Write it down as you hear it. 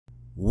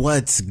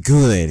What's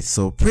good?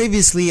 So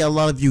previously a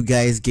lot of you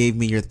guys gave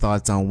me your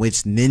thoughts on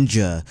which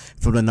ninja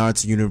from the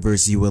Naruto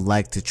universe you would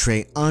like to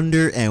train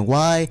under and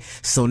why.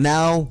 So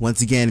now,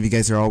 once again, if you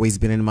guys are always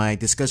been in my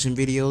discussion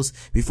videos,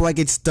 before I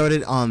get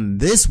started on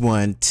this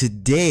one,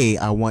 today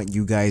I want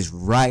you guys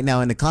right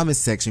now in the comment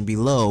section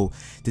below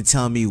to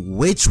tell me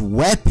which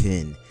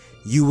weapon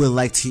you would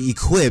like to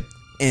equip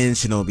in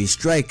Shinobi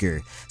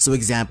Striker. So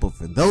example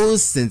for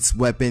those, since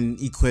weapon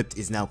equipped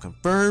is now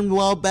confirmed a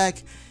while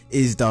back,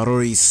 is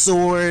Darori's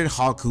sword,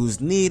 Haku's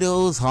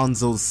needles,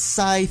 Hanzo's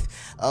scythe,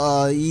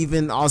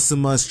 even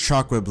Asuma's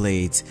chakra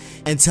blades.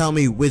 And tell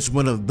me which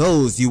one of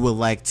those you would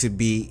like to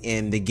be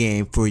in the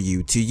game for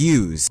you to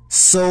use.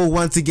 So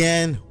once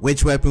again,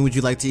 which weapon would you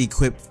like to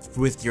equip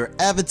with your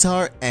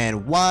avatar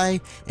and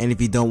why? And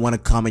if you don't want to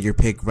comment your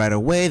pick right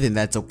away, then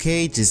that's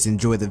okay, just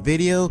enjoy the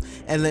video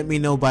and let me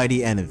know by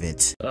the end of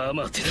it.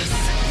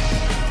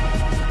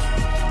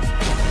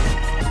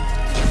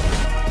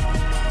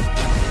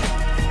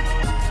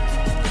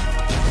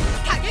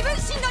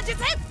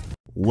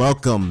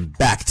 Welcome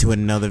back to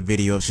another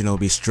video of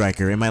Shinobi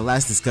Striker. In my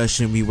last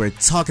discussion, we were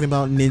talking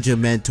about ninja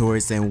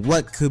mentors and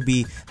what could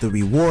be the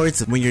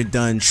rewards when you're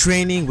done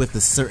training with a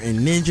certain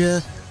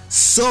ninja.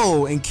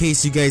 So, in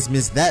case you guys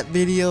missed that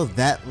video,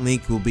 that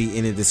link will be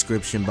in the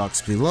description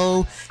box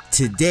below.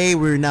 Today,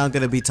 we're now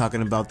going to be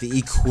talking about the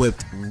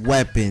equipped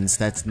weapons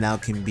that now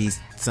can be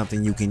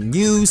something you can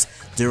use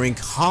during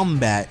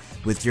combat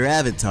with your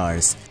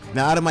avatars.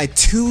 Now, out of my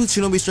two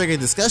Shinobi Striker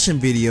discussion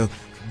video,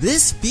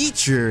 this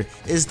feature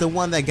is the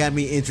one that got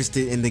me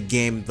interested in the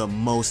game the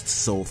most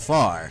so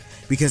far,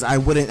 because I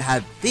wouldn't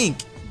have think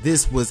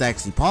this was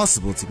actually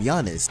possible, to be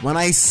honest. When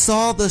I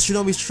saw the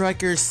Shinobi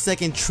Striker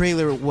second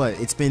trailer,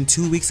 it's been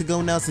 2 weeks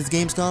ago now since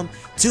Gamescom?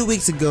 2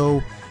 weeks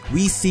ago,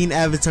 we seen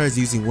avatars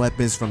using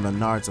weapons from the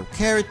Naruto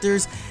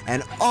characters,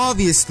 and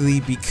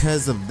obviously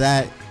because of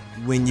that,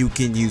 when you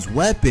can use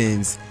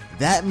weapons,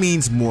 that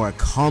means more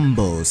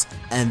combos,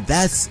 and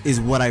that is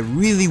what I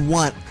really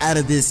want out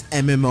of this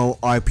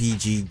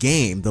MMORPG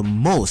game the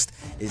most,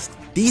 is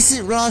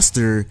decent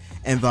roster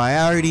and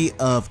variety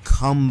of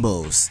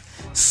combos.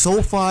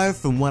 So far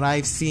from what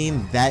I've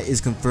seen, that is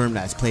confirmed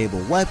as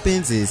playable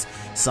weapons is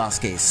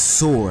Sasuke's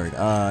sword,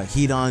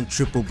 Hidan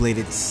triple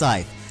bladed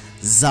scythe,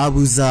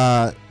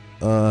 Zabuza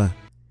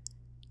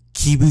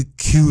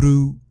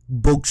Kibukuru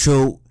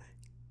Bocho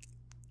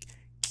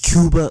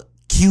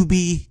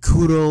Kyubi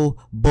Kuro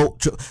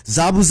Bocho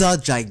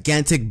Zabuza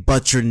gigantic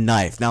butcher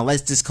knife. Now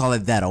let's just call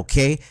it that,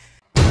 okay?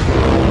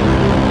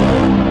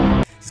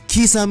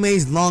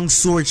 Kisame's long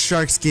sword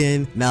shark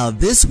skin. Now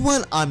this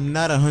one I'm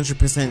not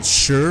 100%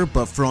 sure,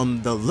 but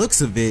from the looks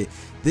of it,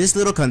 this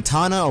little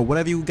katana or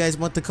whatever you guys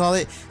want to call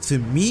it, to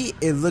me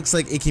it looks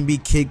like it can be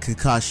Kid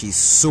Kakashi's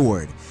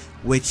sword,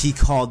 which he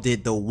called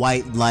it the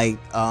white light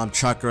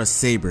chakra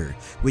saber,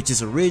 which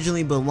is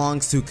originally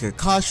belongs to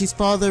Kakashi's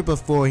father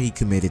before he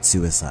committed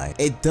suicide.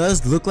 It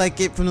does look like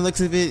it from the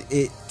looks of it.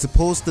 It's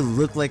supposed to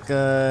look like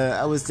a,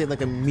 I would say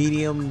like a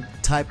medium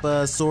type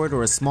of sword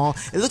or a small.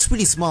 It looks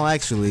pretty small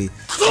actually.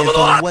 And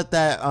from what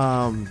that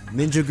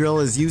ninja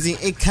girl is using,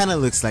 it kind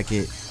of looks like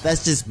it.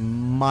 That's just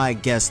my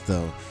guess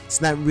though.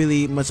 It's not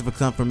really much of a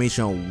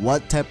confirmation on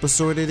what type of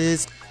sword it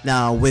is.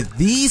 Now with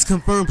these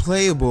confirmed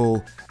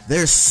playable,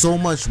 there's so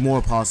much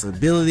more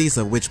possibilities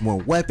of which more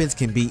weapons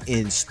can be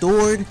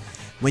stored.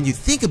 When you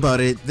think about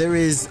it, there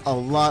is a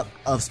lot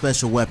of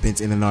special weapons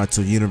in the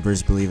Naruto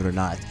universe, believe it or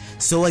not.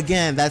 So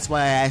again, that's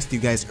why I asked you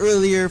guys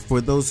earlier,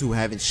 for those who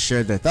haven't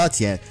shared their thoughts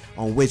yet,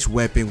 on which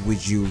weapon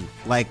would you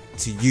like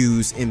to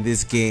use in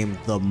this game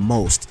the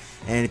most.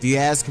 And if you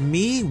ask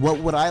me, what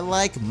would I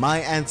like? My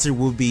answer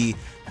will be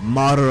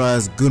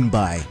Madara's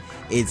Gunbai.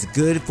 It's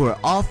good for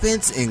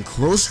offense in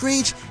close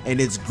range, and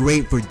it's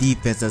great for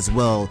defense as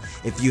well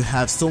if you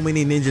have so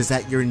many ninjas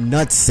at your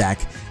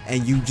nutsack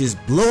and you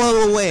just blow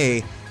them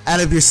away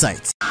out of your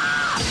sight.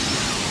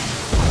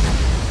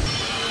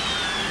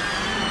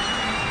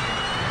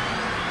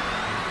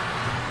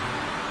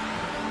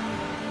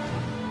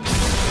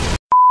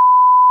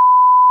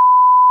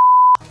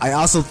 I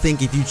also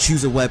think if you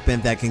choose a weapon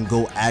that can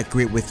go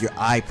accurate with your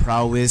eye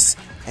prowess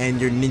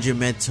and your ninja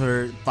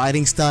mentor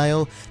fighting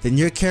style, then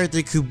your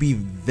character could be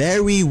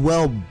very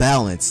well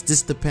balanced.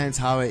 Just depends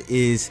how it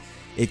is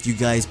if you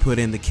guys put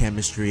in the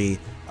chemistry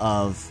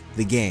of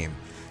the game.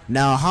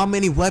 Now, how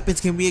many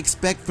weapons can we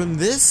expect from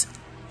this?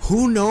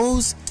 Who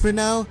knows for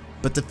now?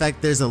 But the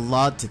fact there's a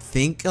lot to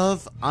think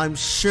of, I'm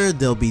sure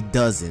there'll be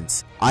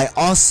dozens. I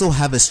also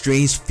have a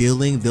strange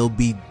feeling there'll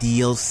be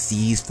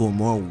DLCs for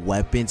more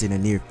weapons in the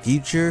near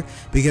future,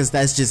 because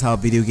that's just how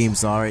video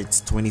games are.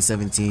 It's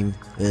 2017.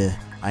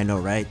 I know,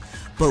 right?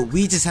 But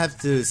we just have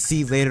to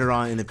see later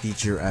on in the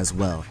future as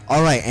well.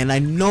 Alright, and I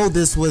know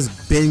this was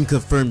been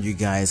confirmed, you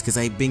guys, because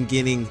I've been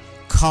getting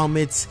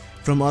comments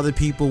from other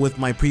people with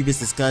my previous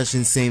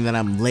discussions saying that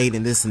I'm late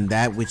and this and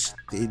that, which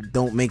it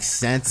don't make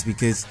sense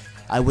because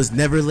I was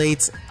never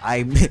late.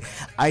 I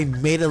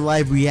made a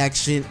live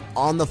reaction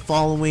on the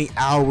following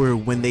hour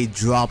when they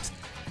dropped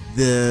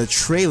the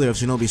trailer of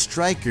Shinobi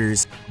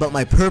Strikers, but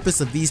my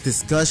purpose of these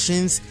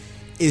discussions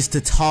is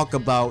to talk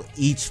about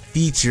each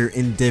feature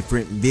in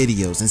different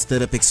videos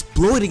instead of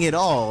exploiting it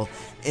all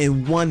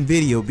in one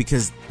video,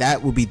 because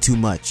that will be too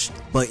much.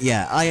 But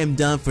yeah, I am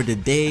done for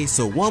today.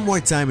 So one more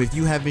time, if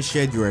you haven't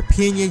shared your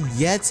opinion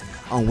yet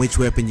on which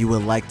weapon you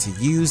would like to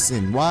use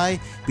and why,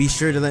 be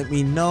sure to let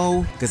me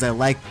know, because I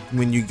like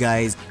when you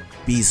guys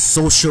be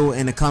social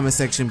in the comment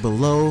section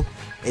below.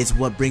 It's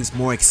what brings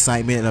more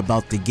excitement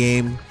about the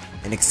game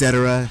and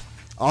etc.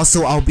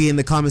 Also, I'll be in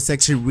the comment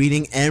section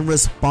reading and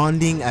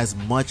responding as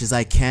much as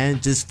I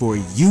can just for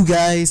you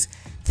guys.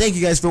 Thank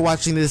you guys for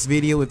watching this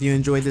video. If you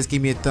enjoyed this,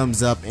 give me a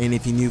thumbs up, and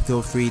if you're new,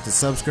 feel free to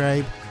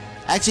subscribe.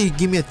 Actually,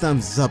 give me a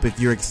thumbs up if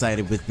you're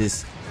excited with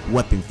this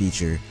weapon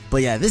feature.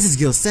 But yeah, this is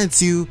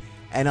Gillsenzu,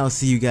 and I'll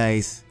see you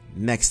guys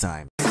next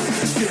time.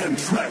 Damn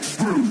trash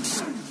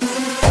brutes.